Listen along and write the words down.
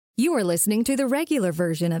You are listening to the regular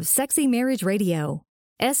version of Sexy Marriage Radio.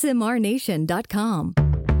 smrnation.com.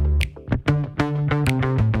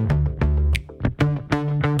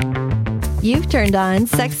 You've turned on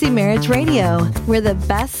Sexy Marriage Radio, where the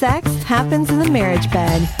best sex happens in the marriage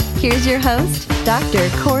bed. Here's your host, Dr.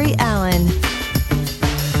 Corey Allen.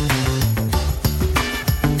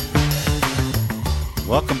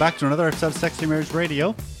 Welcome back to another episode of Sexy Marriage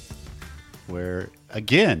Radio, where,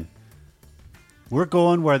 again, we're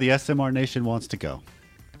going where the SMR Nation wants to go.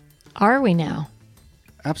 Are we now?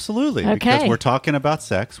 Absolutely. Okay. Because we're talking about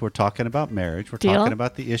sex, we're talking about marriage, we're Deal. talking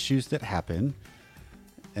about the issues that happen.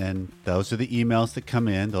 And those are the emails that come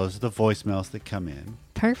in. Those are the voicemails that come in.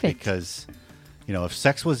 Perfect. Because, you know, if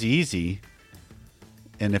sex was easy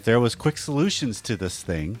and if there was quick solutions to this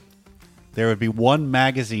thing, there would be one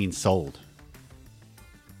magazine sold.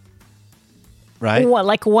 Right? What,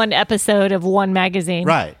 like one episode of one magazine?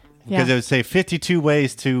 Right. Because Yeah. it would say 52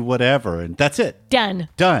 ways to whatever, and that's it. Done.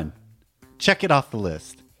 Done. Check it off the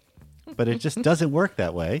list. But it just doesn't work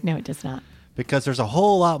that way. No, it does not. Because there's a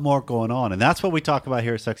whole lot more going on. And that's what we talk about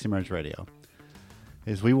here at Sexy Marriage Radio.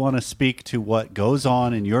 Is we want to speak to what goes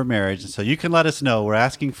on in your marriage. And so you can let us know. We're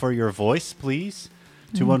asking for your voice, please.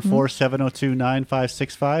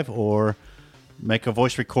 214-702-9565. Or make a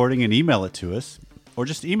voice recording and email it to us. Or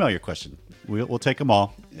just email your question. We'll take them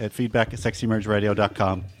all at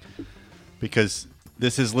feedback@sexymarriageradio.com. Because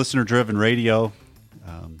this is listener-driven radio.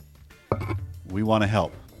 We want to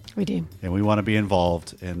help. We do. And we want to be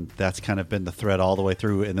involved, and that's kind of been the thread all the way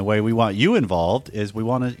through. And the way we want you involved is we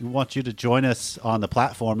want you to join us on the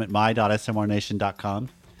platform at my.smrnation.com.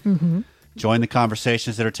 Mm-hmm. Join the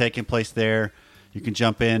conversations that are taking place there. You can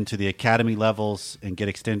jump into the academy levels and get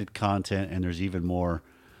extended content, and there's even more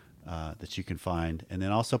that you can find. And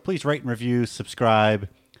then also, please rate and review, subscribe,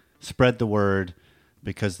 spread the word,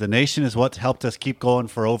 because the nation is what's helped us keep going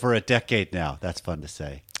for over a decade now. That's fun to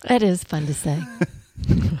say. It is fun to say.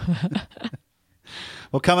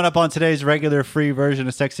 Well, coming up on today's regular free version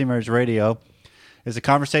of Sexy Marriage Radio is a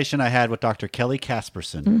conversation I had with Dr. Kelly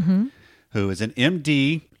Casperson, who is an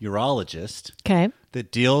MD urologist Okay.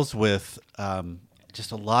 that deals with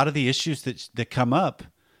just a lot of the issues that come up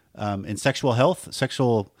in sexual health,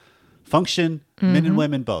 sexual function, men and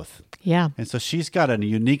women both. Yeah. And so she's got a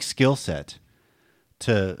unique skill set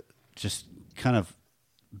to just kind of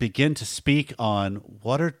begin to speak on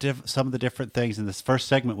what are some of the different things. In this first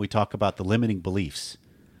segment, we talk about the limiting beliefs,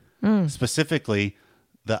 specifically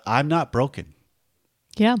the I'm not broken.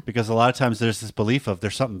 Yeah. Because a lot of times there's this belief of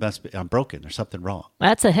there's something I'm broken, there's something wrong.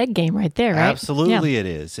 That's a head game right there, right? Absolutely Yeah. it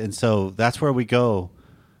is. And so that's where we go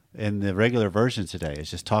in the regular version today, is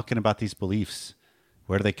just talking about these beliefs.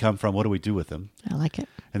 Where do they come from? What do we do with them? I like it.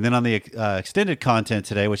 And then on the extended content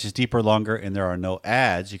today, which is deeper, longer, and there are no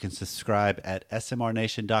ads, you can subscribe at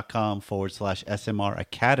smrnation.com/SMR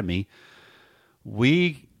Academy.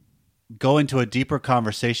 We go into a deeper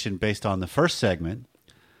conversation based on the first segment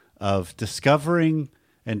of discovering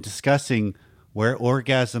and discussing where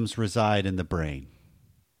orgasms reside in the brain.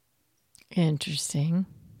 Interesting.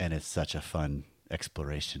 And it's such a fun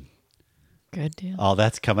exploration. Good deal. All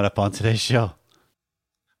that's coming up on today's show.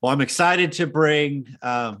 Well, I'm excited to bring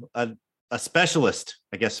a specialist.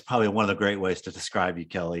 I guess probably one of the great ways to describe you,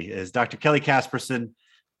 Kelly, is Dr. Kelly Casperson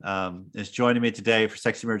is joining me today for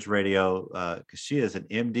Sexy Marriage Radio because she is an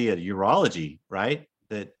MD at urology, right?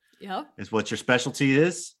 That is what your specialty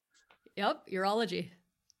is. Yep, urology.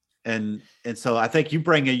 And so I think you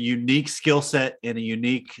bring a unique skill set and a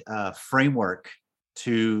unique framework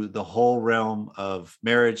to the whole realm of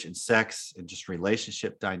marriage and sex and just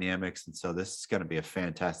relationship dynamics. And so this is going to be a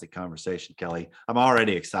fantastic conversation, Kelly. I'm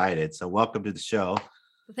already excited. So welcome to the show.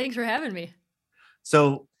 Thanks for having me.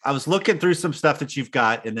 So I was looking through some stuff that you've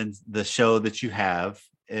got and then the show that you have,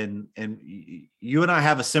 and you and I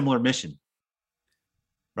have a similar mission,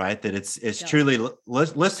 right? That it's truly,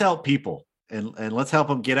 let's help people and let's help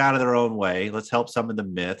them get out of their own way. Let's help some of the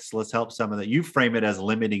myths. Let's help some of the, you frame it as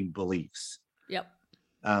limiting beliefs. Yep.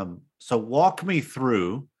 So walk me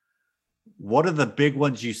through, what are the big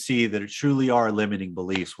ones you see that truly are limiting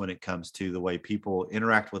beliefs when it comes to the way people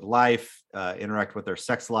interact with life, interact with their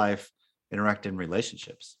sex life, interact in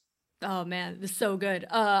relationships? Oh man, this is so good.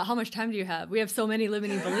 How much time do you have? We have so many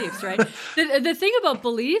limiting beliefs, right? The thing about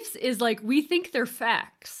beliefs is like, we think they're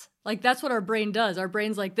facts. Like that's what our brain does. Our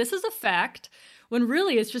brain's like, this is a fact. When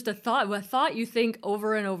really it's just a thought. A thought you think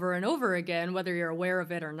over and over and over again, whether you're aware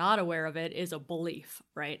of it or not aware of it, is a belief,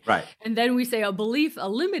 right? Right. And then we say a belief, a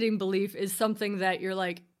limiting belief, is something that you're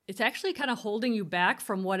like, it's actually kind of holding you back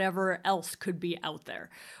from whatever else could be out there,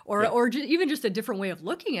 or even just a different way of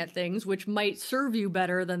looking at things, which might serve you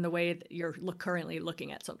better than the way that you're currently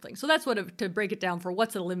looking at something. So that's to break it down for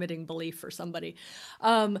what's a limiting belief for somebody.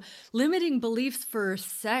 Limiting beliefs for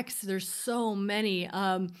sex, there's so many.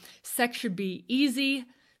 Sex should be easy.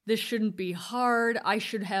 This shouldn't be hard. I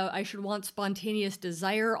should want spontaneous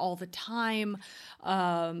desire all the time.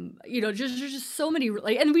 Just so many,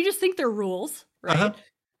 and we just think they're rules, right? Uh-huh.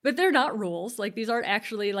 But they're not rules. Like, these aren't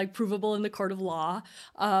actually like provable in the court of law.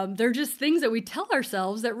 They're just things that we tell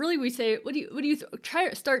ourselves that really we say,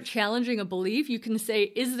 start challenging a belief. You can say,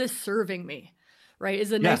 is this serving me? Right?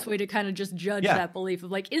 Is a nice way to kind of just judge that belief of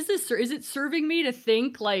like, is it serving me to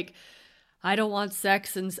think like, I don't want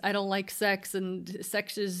sex and I don't like sex and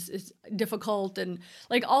sex is difficult and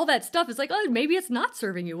like all that stuff. It's like, oh, maybe it's not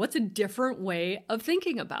serving you. What's a different way of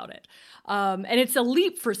thinking about it? And it's a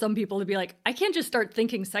leap for some people to be like, I can't just start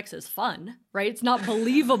thinking sex is fun, right? It's not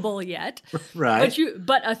believable yet. Right.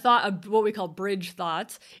 But a thought, what we call bridge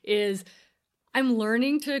thoughts, is I'm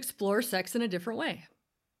learning to explore sex in a different way.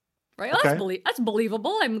 Right? Okay. That's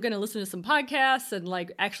believable. I'm going to listen to some podcasts and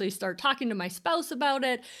like actually start talking to my spouse about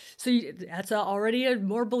it. So that's already a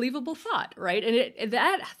more believable thought, right? And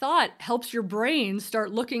that thought helps your brain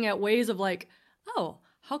start looking at ways of like, oh,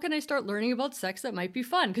 how can I start learning about sex that might be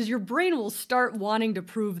fun? Because your brain will start wanting to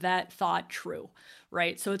prove that thought true,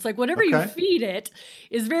 right? So it's like whatever you feed it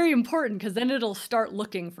is very important, because then it'll start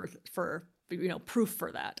looking for proof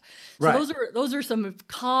for that. So right. those are some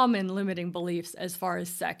common limiting beliefs as far as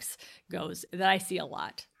sex goes that I see a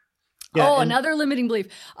lot. Yeah, another limiting belief.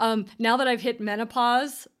 Now that I've hit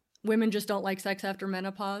menopause, women just don't like sex after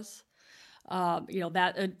menopause.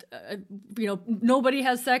 Nobody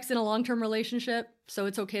has sex in a long-term relationship, so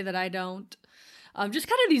it's okay that I don't. Just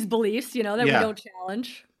kind of these beliefs, that we don't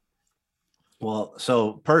challenge. Well,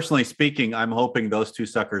 so personally speaking, I'm hoping those two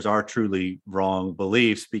suckers are truly wrong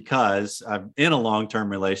beliefs, because I'm in a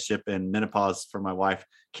long-term relationship and menopause for my wife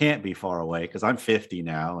can't be far away, because I'm 50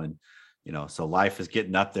 now. And, so life is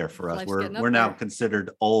getting up there for us. We're now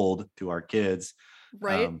considered old to our kids.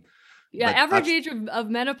 Right. Average age of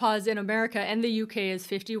menopause in America and the UK is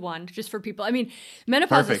 51, just for people. I mean,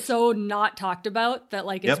 menopause is so not talked about that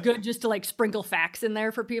it's good just to sprinkle facts in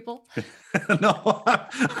there for people. No,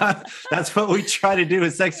 that's what we try to do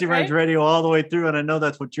with Sexy Marriage Radio all the way through. And I know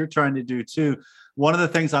that's what you're trying to do too. One of the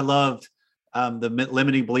things I loved, the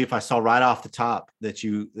limiting belief I saw right off the top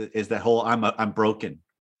is that whole, I'm broken.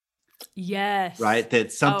 Yes. Right.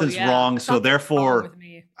 That something's wrong. So therefore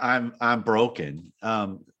I'm broken.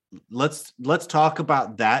 Let's talk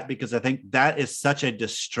about that, because I think that is such a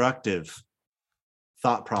destructive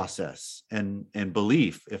thought process and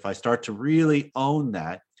belief. If I start to really own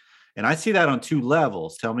that, and I see that on two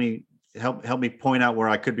levels. Help me point out where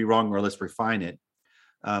I could be wrong, or let's refine it.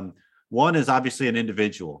 One is obviously an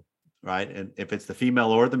individual, right? And if it's the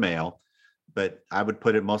female or the male, but I would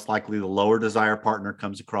put it most likely the lower desire partner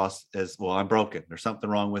comes across as, well, I'm broken. There's something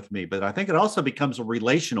wrong with me. But I think it also becomes a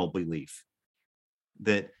relational belief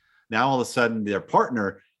that now all of a sudden their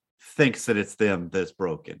partner thinks that it's them that's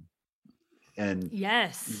broken. And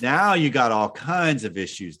now you got all kinds of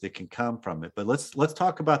issues that can come from it. But let's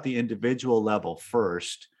talk about the individual level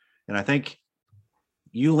first. And I think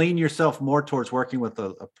you lean yourself more towards working with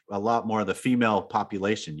a lot more of the female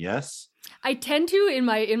population. Yes. I tend to in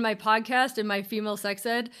my podcast, in my female sex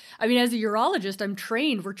ed. I mean, as a urologist,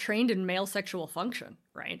 we're trained in male sexual function,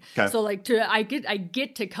 right? Okay. So I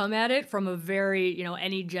get to come at it from a very,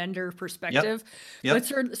 any gender perspective. Yep.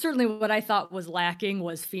 But certainly what I thought was lacking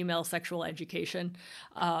was female sexual education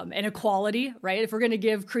and equality, right? If we're going to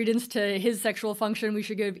give credence to his sexual function, we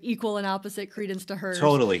should give equal and opposite credence to hers.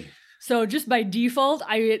 Totally. So just by default,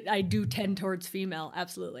 I do tend towards female.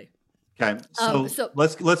 Absolutely. Okay, so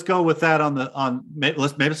let's go with that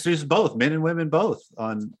let's use both, men and women both,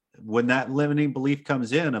 on when that limiting belief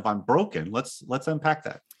comes in of I'm broken. Let's unpack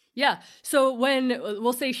that. Yeah. So when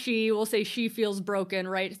we'll say she feels broken,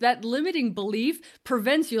 right? That limiting belief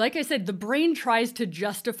prevents you. Like I said, the brain tries to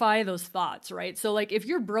justify those thoughts, right? So if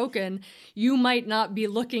you're broken, you might not be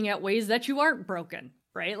looking at ways that you aren't broken.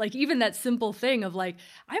 Right? Even that simple thing of I'm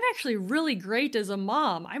actually really great as a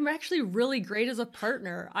mom. I'm actually really great as a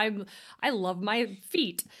partner. I love my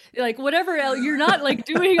feet. Whatever else, you're not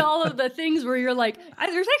doing all of the things where you're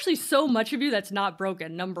there's actually so much of you that's not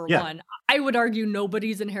broken. Number one, I would argue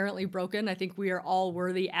nobody's inherently broken. I think we are all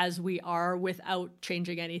worthy as we are without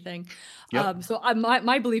changing anything. Yep. So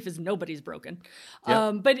my belief is nobody's broken.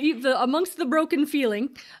 Yep. But amongst the broken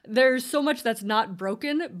feeling, there's so much that's not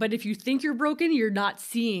broken. But if you think you're broken, you're not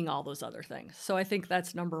seeing all those other things. So I think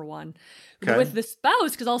that's number one. Okay. With the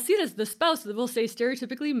spouse, because I'll see this, the spouse will say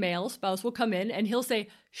stereotypically male spouse will come in and he'll say,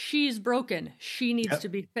 she's broken. She needs to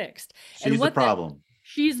be fixed. She's the problem.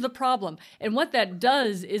 She's the problem. And what that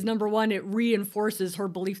does is, number one, it reinforces her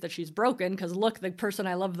belief that she's broken because look, the person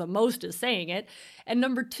I love the most is saying it. And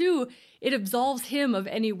number two, it absolves him of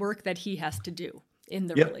any work that he has to do in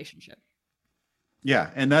the relationship. Yeah.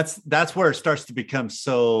 And that's where it starts to become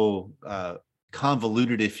so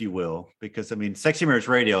convoluted, if you will, because I mean, Sexy Marriage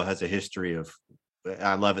Radio has a history of,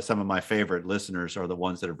 I love it. Some of my favorite listeners are the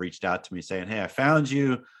ones that have reached out to me saying, hey, I found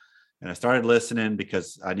you and I started listening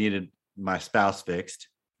because I needed my spouse fixed,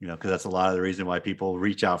 because that's a lot of the reason why people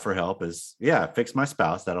reach out for help is, fix my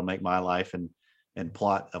spouse. That'll make my life and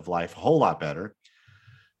plot of life a whole lot better.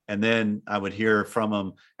 And then I would hear from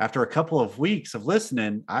them after a couple of weeks of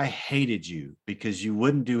listening, I hated you because you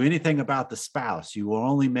wouldn't do anything about the spouse. You were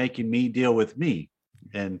only making me deal with me.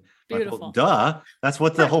 And beautiful. Like, well, duh, that's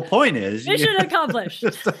what the whole point is. Mission accomplished.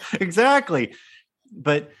 Exactly.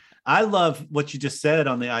 But I love what you just said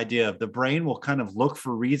on the idea of the brain will kind of look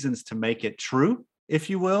for reasons to make it true, if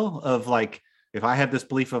you will, of like, if I have this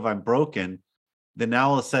belief of I'm broken, then now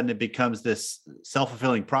all of a sudden it becomes this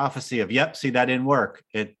self-fulfilling prophecy of, yep, see, that didn't work.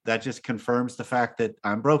 That just confirms the fact that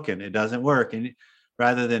I'm broken. It doesn't work. And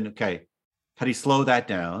rather than, okay, how do you slow that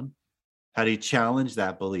down? How do you challenge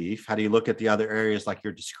that belief? How do you look at the other areas like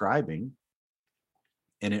you're describing?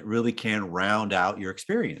 And it really can round out your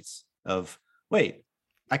experience of, wait,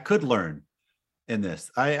 I could learn in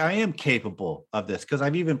this. I am capable of this because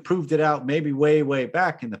I've even proved it out maybe way, way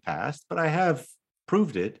back in the past, but I have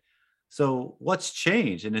proved it. So what's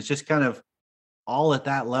changed? And it's just kind of all at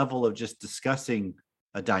that level of just discussing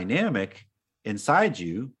a dynamic inside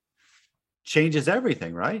you changes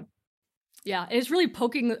everything, right? Yeah, and it's really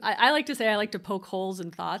poking. I like to say I like to poke holes in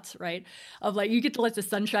thoughts, right? Of like, you get to let the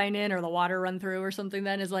sunshine in or the water run through or something.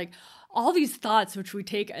 Then is like all these thoughts, which we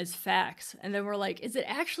take as facts. And then we're like, is it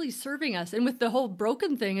actually serving us? And with the whole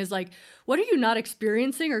broken thing is like, what are you not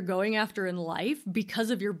experiencing or going after in life because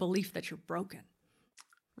of your belief that you're broken?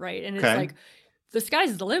 Right. And it's like, the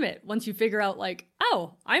sky's the limit. Once you figure out like,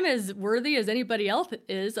 oh, I'm as worthy as anybody else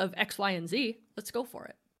is of X, Y, and Z. Let's go for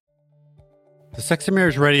it. The Sexy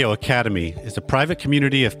Marriage Radio Academy is a private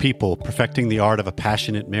community of people perfecting the art of a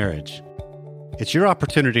passionate marriage. It's your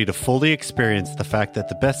opportunity to fully experience the fact that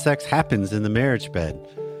the best sex happens in the marriage bed.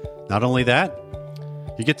 Not only that,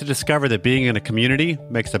 you get to discover that being in a community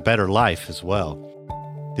makes a better life as well.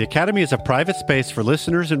 The Academy is a private space for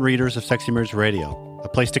listeners and readers of Sexy Marriage Radio, a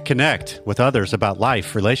place to connect with others about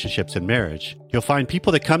life, relationships, and marriage. You'll find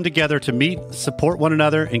people that come together to meet, support one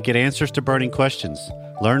another, and get answers to burning questions,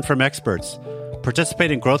 learn from experts, participate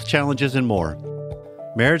in growth challenges, and more.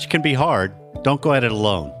 Marriage can be hard. Don't go at it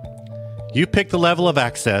alone. You pick the level of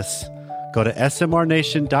access. Go to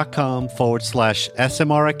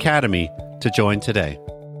smrnation.com/SMR Academy to join today.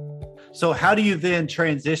 So how do you then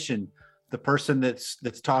transition the person that's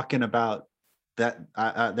talking about that?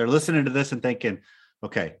 They're listening to this and thinking,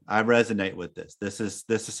 okay, I resonate with this. This is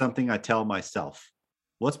something I tell myself.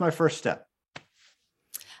 What's my first step?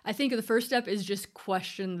 I think the first step is just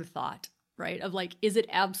question the thought, right? Of like, is it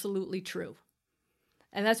absolutely true?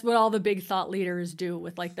 And that's what all the big thought leaders do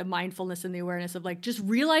with like the mindfulness and the awareness of like, just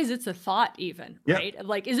realize it's a thought even, right? Of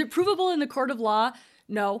like, is it provable in the court of law?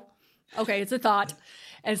 No. Okay, it's a thought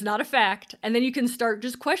and it's not a fact. And then you can start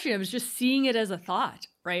just questioning it. It's just seeing it as a thought,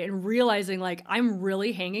 right? And realizing like, I'm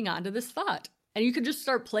really hanging on to this thought. And you could just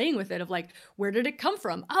start playing with it of like, where did it come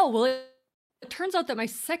from? Oh, well, it turns out that my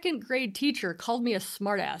second grade teacher called me a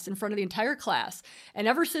smartass in front of the entire class. And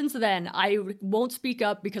ever since then, I won't speak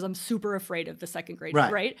up because I'm super afraid of the second grade,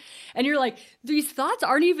 right? And you're like, these thoughts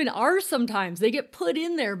aren't even ours sometimes. They get put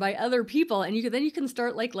in there by other people. And then you can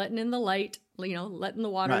start like letting in the light, letting the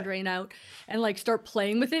water drain out and like start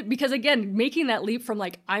playing with it. Because again, making that leap from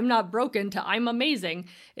like, I'm not broken to I'm amazing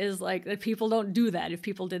is like that people don't do that. If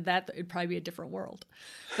people did that, it'd probably be a different world.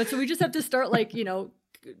 But so we just have to start like,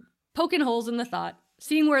 poking holes in the thought,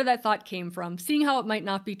 seeing where that thought came from, seeing how it might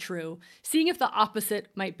not be true, seeing if the opposite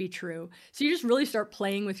might be true. So you just really start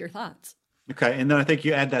playing with your thoughts. Okay. And then I think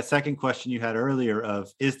you add that second question you had earlier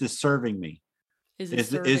of, is this serving me?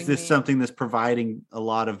 Is this something that's providing a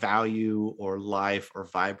lot of value or life or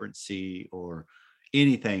vibrancy or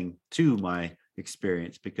anything to my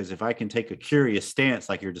experience? Because if I can take a curious stance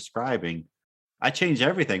like you're describing, I change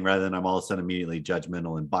everything rather than I'm all of a sudden immediately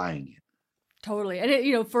judgmental and buying it. Totally.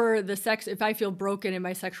 And for the sex, if I feel broken in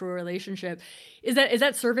my sexual relationship, is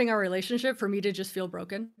that serving our relationship for me to just feel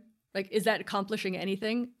broken? Like, is that accomplishing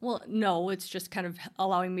anything? Well, no, it's just kind of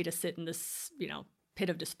allowing me to sit in this, pit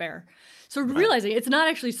of despair. So realizing it's not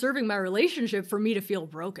actually serving my relationship for me to feel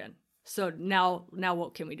broken. So now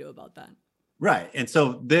what can we do about that? Right. And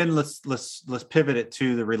so then let's pivot it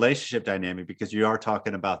to the relationship dynamic, because you are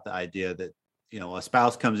talking about the idea that, a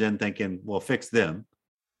spouse comes in thinking, well, fix them.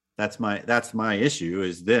 That's my issue,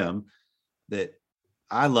 is them. That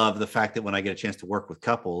I love the fact that when I get a chance to work with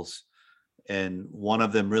couples and one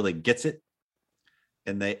of them really gets it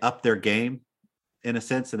and they up their game in a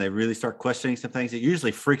sense, and they really start questioning some things, it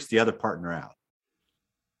usually freaks the other partner out,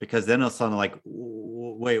 because then it's suddenly like,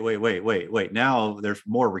 wait, now there's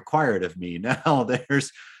more required of me. Now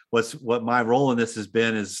there's what my role in this has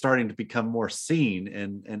been is starting to become more seen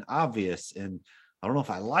and obvious. And I don't know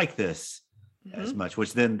if I like this as much,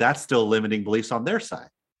 which then that's still limiting beliefs on their side.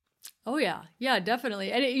 Oh yeah. Yeah,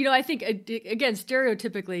 definitely. And I think again,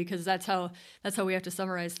 stereotypically, because that's how we have to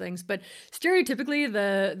summarize things, but stereotypically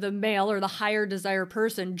the male or the higher desire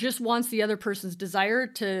person just wants the other person's desire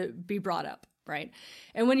to be brought up. Right.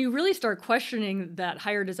 And when you really start questioning that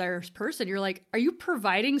higher desires person, you're like, are you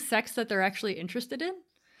providing sex that they're actually interested in?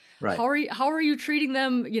 Right. How are you treating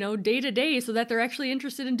them, day to day so that they're actually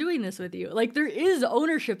interested in doing this with you? Like, there is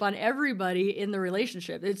ownership on everybody in the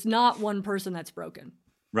relationship. It's not one person that's broken.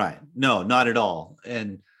 Right. No, not at all.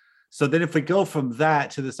 And so then if we go from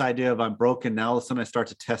that to this idea of I'm broken, now all of a sudden I start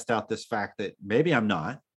to test out this fact that maybe I'm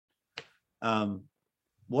not.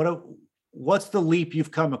 What's the leap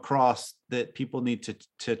you've come across that people need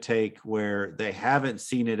to take where they haven't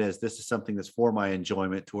seen it as this is something that's for my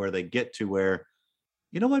enjoyment, to where they get to where,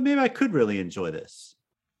 you know what, maybe I could really enjoy this?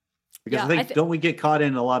 Because I think don't we get caught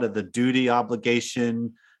in a lot of the duty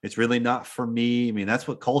obligation? It's really not for me. I mean, that's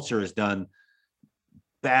what culture has done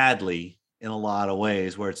badly in a lot of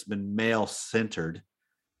ways, where it's been male centered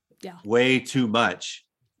way too much.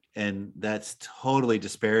 And that's totally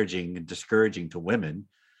disparaging and discouraging to women.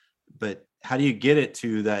 But how do you get it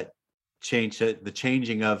to that change, the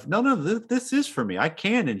changing of, no, this is for me. I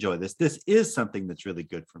can enjoy this. This is something that's really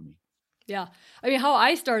good for me. Yeah. I mean, how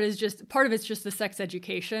I start is just part of it's just the sex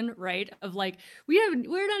education, right? Of like,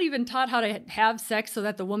 we're not even taught how to have sex so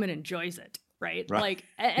that the woman enjoys it. Right. Like,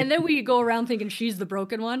 and then we go around thinking she's the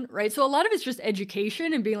broken one. Right. So a lot of it's just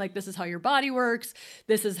education and being like, this is how your body works.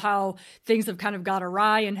 This is how things have kind of got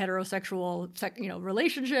awry in heterosexual,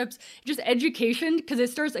 relationships, just education. Because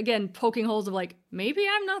it starts, again, poking holes of like, maybe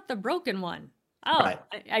I'm not the broken one. Oh, right.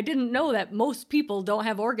 I didn't know that most people don't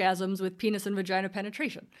have orgasms with penis and vagina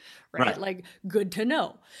penetration. Right. Like, good to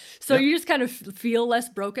know. So you just kind of feel less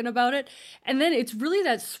broken about it. And then it's really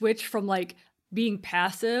that switch from like, being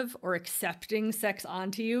passive or accepting sex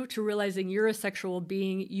onto you to realizing you're a sexual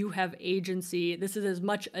being, you have agency. This is as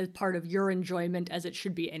much a part of your enjoyment as it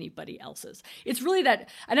should be anybody else's. It's really that,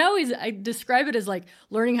 and I describe it as like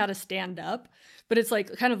learning how to stand up, but it's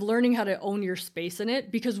like kind of learning how to own your space in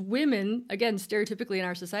it, because women, again, stereotypically in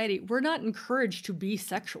our society, we're not encouraged to be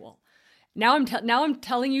sexual. Now I'm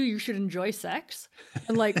telling you should enjoy sex,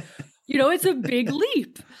 and like, it's a big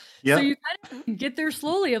leap. Yep. So you kind of get there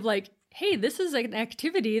slowly of like, hey, this is an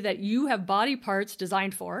activity that you have body parts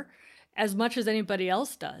designed for as much as anybody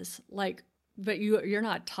else does. Like, but you're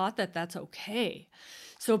not taught that that's okay.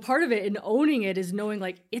 So part of it in owning it is knowing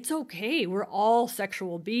like, it's okay. We're all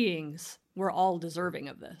sexual beings. We're all deserving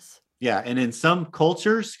of this. Yeah. And in some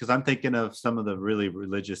cultures, because I'm thinking of some of the really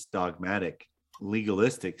religious, dogmatic,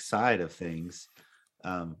 legalistic side of things,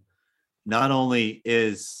 not only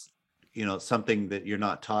is, something that you're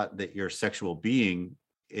not taught that you're a sexual being.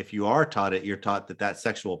 If you are taught it, you're taught that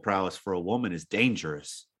sexual prowess for a woman is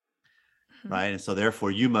dangerous, right? And so therefore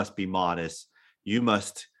you must be modest. You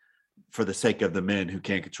must, for the sake of the men who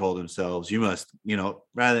can't control themselves, you must,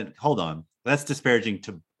 rather than, hold on, that's disparaging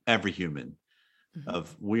to every human.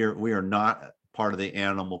 Of we are not part of the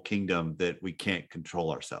animal kingdom that we can't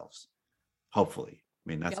control ourselves. Hopefully. I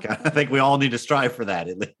mean, that's I think we all need to strive for that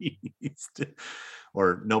at least,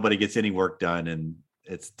 or nobody gets any work done and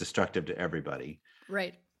it's destructive to everybody.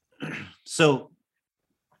 Right. So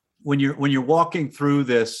when you're walking through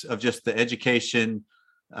this of just the education,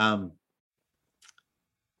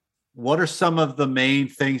 what are some of the main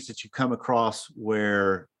things that you come across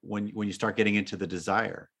where when you start getting into the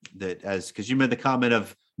desire that because you made the comment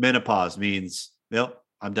of menopause means, nope,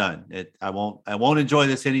 I'm done. I won't enjoy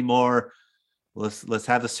this anymore. Let's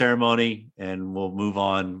have the ceremony and we'll move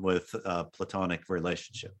on with a platonic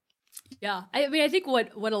relationship. Yeah. I mean, I think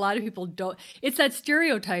what a lot of people don't, it's that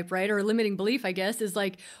stereotype, right? Or limiting belief, I guess, is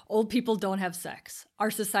like old people don't have sex.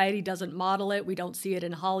 Our society doesn't model it. We don't see it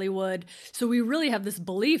in Hollywood. So we really have this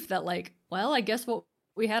belief that like, well, I guess what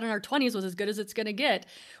we had in our 20s was as good as it's going to get.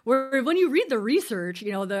 Where when you read the research,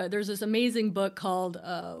 there's this amazing book called,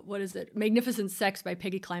 Magnificent Sex by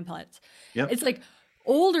Peggy Kleinplatz. Yep. It's like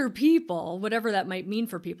older people, whatever that might mean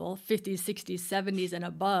for people, 50s, 60s, 70s and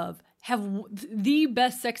above, have the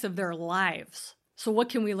best sex of their lives. So what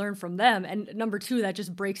can we learn from them? And number two, that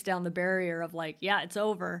just breaks down the barrier of like, yeah, it's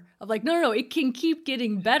over. Of like, no, it can keep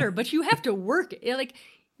getting better, but you have to work it. Like,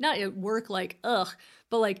 not work like,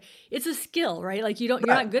 but like it's a skill, right? Like you're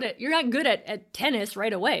not good at tennis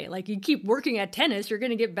right away. Like you keep working at tennis, you're going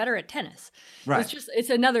to get better at tennis. Right. It's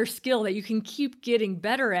another skill that you can keep getting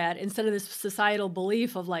better at instead of this societal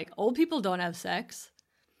belief of like old people don't have sex.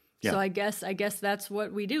 Yeah. So I guess that's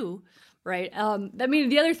what we do. Right.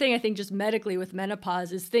 The other thing I think just medically with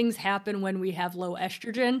menopause is things happen when we have low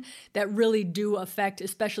estrogen that really do affect,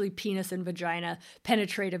 especially penis and vagina,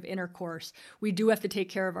 penetrative intercourse. We do have to take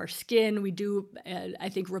care of our skin. We do, I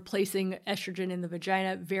think, replacing estrogen in the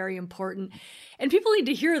vagina, very important. And people need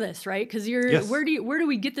to hear this, right? Because Yes. where do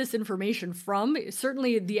we get this information from?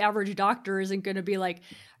 Certainly the average doctor isn't going to be like,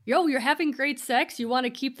 yo, you're having great sex. You want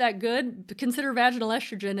to keep that good? Consider vaginal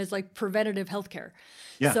estrogen as like preventative healthcare.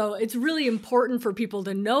 Yeah. So it's really important for people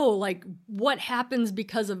to know like what happens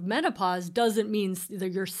because of menopause doesn't mean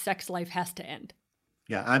that your sex life has to end.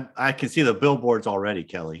 Yeah, I can see the billboards already,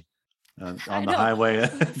 Kelly, on the highway.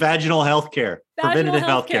 Vaginal healthcare, preventative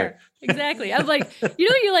healthcare. Exactly. I'm like,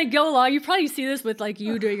 you like go along. You probably see this with like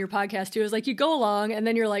you doing your podcast too. Is like you go along and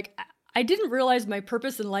then you're like, I didn't realize my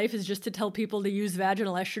purpose in life is just to tell people to use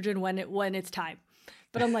vaginal estrogen when it's time.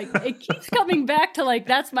 But I'm like, it keeps coming back to like,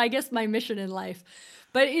 that's my mission in life.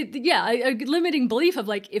 But a limiting belief of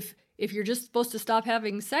like, if you're just supposed to stop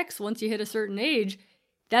having sex once you hit a certain age,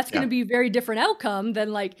 that's going to be a very different outcome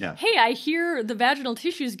than like, hey, I hear the vaginal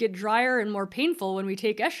tissues get drier and more painful when we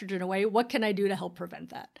take estrogen away. What can I do to help prevent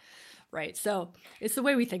that? Right. So it's the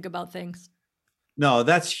way we think about things. No,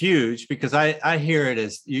 that's huge because I hear it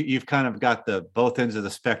as you've kind of got the both ends of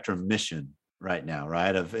the spectrum mission right now,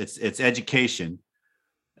 right? Of it's education.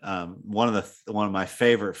 One of my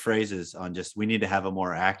favorite phrases on just we need to have a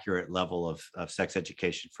more accurate level of sex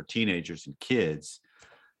education for teenagers and kids.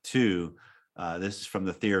 Too, this is from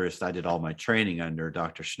the theorist I did all my training under,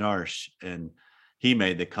 Dr. Schnarch, and he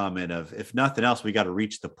made the comment of if nothing else, we got to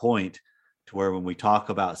reach the point to where when we talk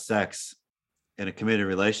about sex in a committed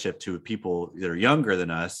relationship to people that are younger than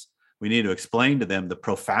us, we need to explain to them the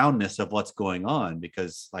profoundness of what's going on.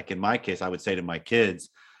 Because like in my case, I would say to my kids,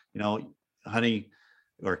 honey,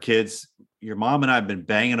 or kids, your mom and I have been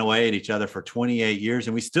banging away at each other for 28 years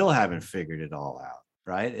and we still haven't figured it all out.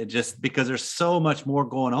 Right. It just because there's so much more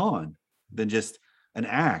going on than just an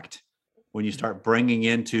act when you start bringing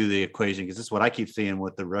into the equation, because this is what I keep seeing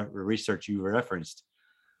with the research you referenced,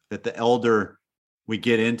 that the elder we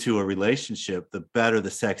get into a relationship, the better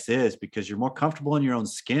the sex is because you're more comfortable in your own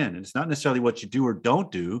skin. And it's not necessarily what you do or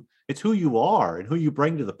don't do. It's who you are and who you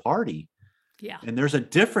bring to the party. Yeah. And there's a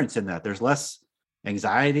difference in that. There's less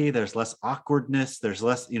anxiety. There's less awkwardness. There's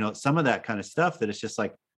less, some of that kind of stuff that it's just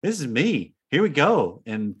like, this is me. Here we go.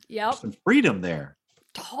 And some freedom there.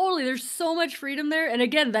 Totally. There's so much freedom there. And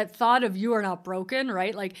again, that thought of you are not broken,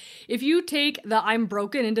 right? Like if you take the I'm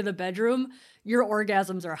broken into the bedroom, your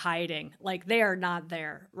orgasms are hiding. Like they are not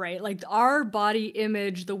there, right? Like our body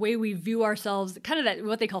image, the way we view ourselves, kind of that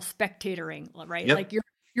what they call spectatoring, right? Yep. Like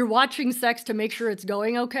you're watching sex to make sure it's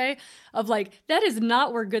going okay. Of like, that is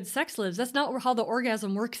not where good sex lives. That's not how the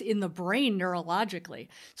orgasm works in the brain neurologically.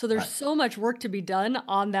 So there's so much work to be done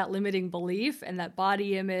on that limiting belief and that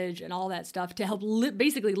body image and all that stuff to help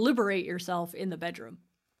basically liberate yourself in the bedroom.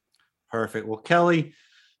 Perfect. Well, Kelly,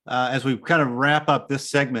 as we kind of wrap up this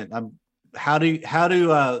segment, how do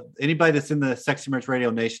anybody that's in the Sexy Marriage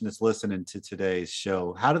Radio Nation that's listening to today's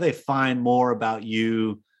show, how do they find more about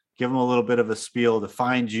you? Give them a little bit of a spiel to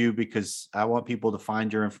find you, because I want people to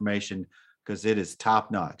find your information because it is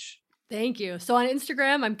top notch. Thank you. So on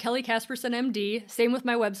Instagram, I'm Kelly Casperson MD. Same with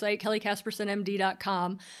my website,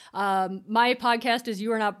 kellycaspersonmd.com. My podcast is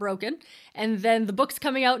You Are Not Broken. And then the book's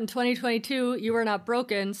coming out in 2022, You Are Not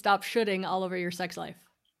Broken, Stop Shooting All Over Your Sex Life.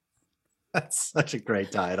 That's such a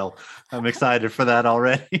great title. I'm excited for that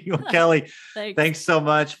already. Well, Kelly, thanks so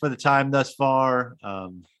much for the time thus far.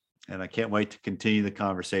 And I can't wait to continue the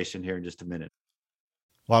conversation here in just a minute.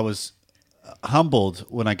 Well, I was humbled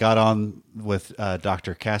when I got on with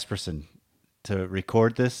Dr. Casperson to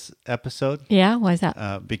record this episode. Yeah, why is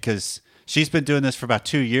that? Because she's been doing this for about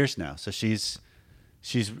 2 years now. So she's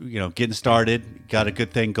getting started, got a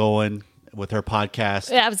good thing going. with her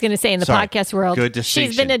podcast. I was going to say in the Sorry. podcast world, Good she's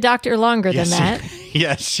distinction. been a doctor longer than that.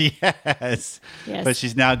 Yes, she has. Yes. But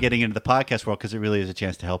she's now getting into the podcast world because it really is a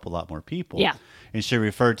chance to help a lot more people. Yeah. And she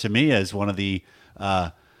referred to me as one of the,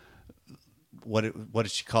 what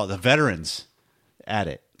did she call it? The veterans at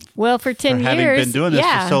it. Well, for 10 For years. having been doing this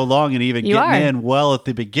for so long and even You getting are. in well at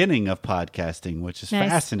the beginning of podcasting, which is Nice.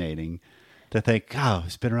 fascinating to think, oh,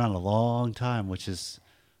 it's been around a long time, which is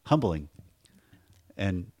humbling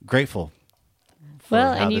and grateful. for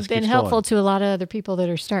Well, how and this you've been keeps helpful going. to a lot of other people that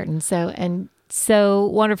are starting. So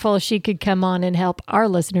wonderful she could come on and help our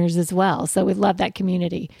listeners as well. So we love that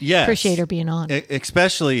community. Yes. Appreciate her being on.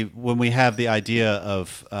 Especially when we have the idea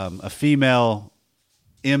of a female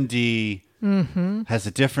MD has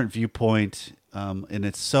a different viewpoint. And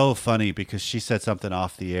it's so funny because she said something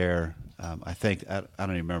off the air. I think I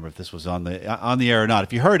don't even remember if this was on the air or not.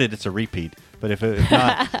 If you heard it, it's a repeat. But if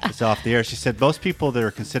not, it's off the air. She said most people that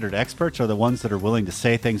are considered experts are the ones that are willing to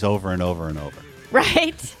say things over and over and over.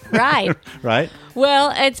 Right. Right. Right?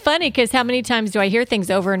 Well, it's funny because how many times do I hear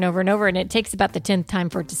things over and over and over, and it takes about the 10th time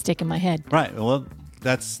for it to stick in my head. Right. Well,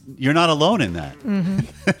 you're not alone in that.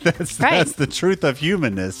 That's the truth of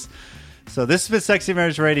humanness. So this has been Sexy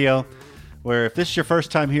Marriage Radio, where if this is your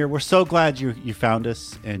first time here, we're so glad you found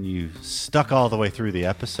us and you stuck all the way through the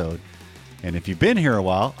episode. And if you've been here a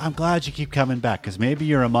while, I'm glad you keep coming back because maybe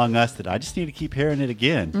you're among us that I just need to keep hearing it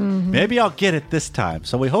again. Maybe I'll get it this time.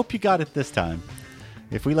 So we hope you got it this time.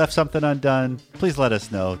 If we left something undone, please let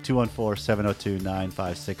us know.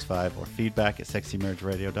 214-702-9565 or feedback at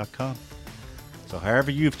sexymarriageradio.com. So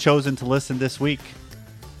however you've chosen to listen this week,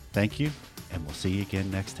 thank you, and we'll see you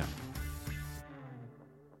again next time.